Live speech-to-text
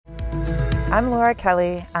I'm Laura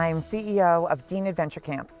Kelly. I'm CEO of Dean Adventure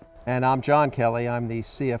Camps. And I'm John Kelly. I'm the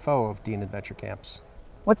CFO of Dean Adventure Camps.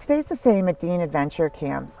 What stays the same at Dean Adventure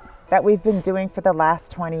Camps that we've been doing for the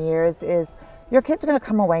last 20 years is your kids are going to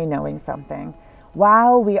come away knowing something.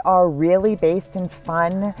 While we are really based in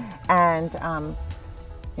fun and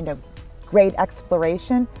great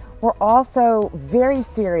exploration, we're also very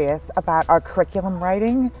serious about our curriculum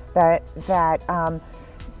writing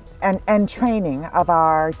and training of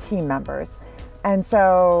our team members. And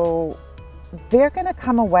so they're going to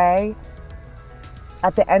come away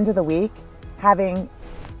at the end of the week having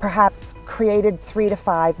perhaps created 3 to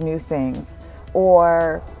 5 new things,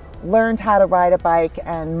 or learned how to ride a bike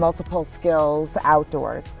and multiple skills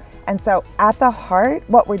outdoors. And so at the heart,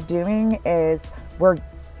 what we're doing is we're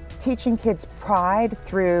teaching kids pride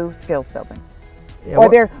through skills building.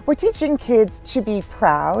 We're teaching kids to be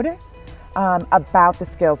proud about the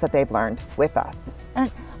skills that they've learned with us.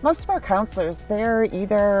 And most of our counselors, they're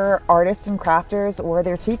either artists and crafters or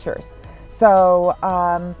they're teachers. So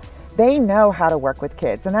they know how to work with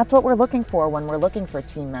kids, and that's what we're looking for when we're looking for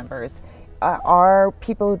team members. Are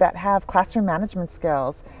people that have classroom management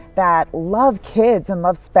skills, that love kids and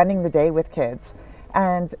love spending the day with kids.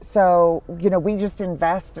 And so, we just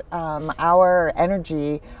invest our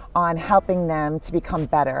energy on helping them to become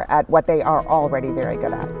better at what they are already very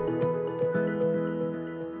good at.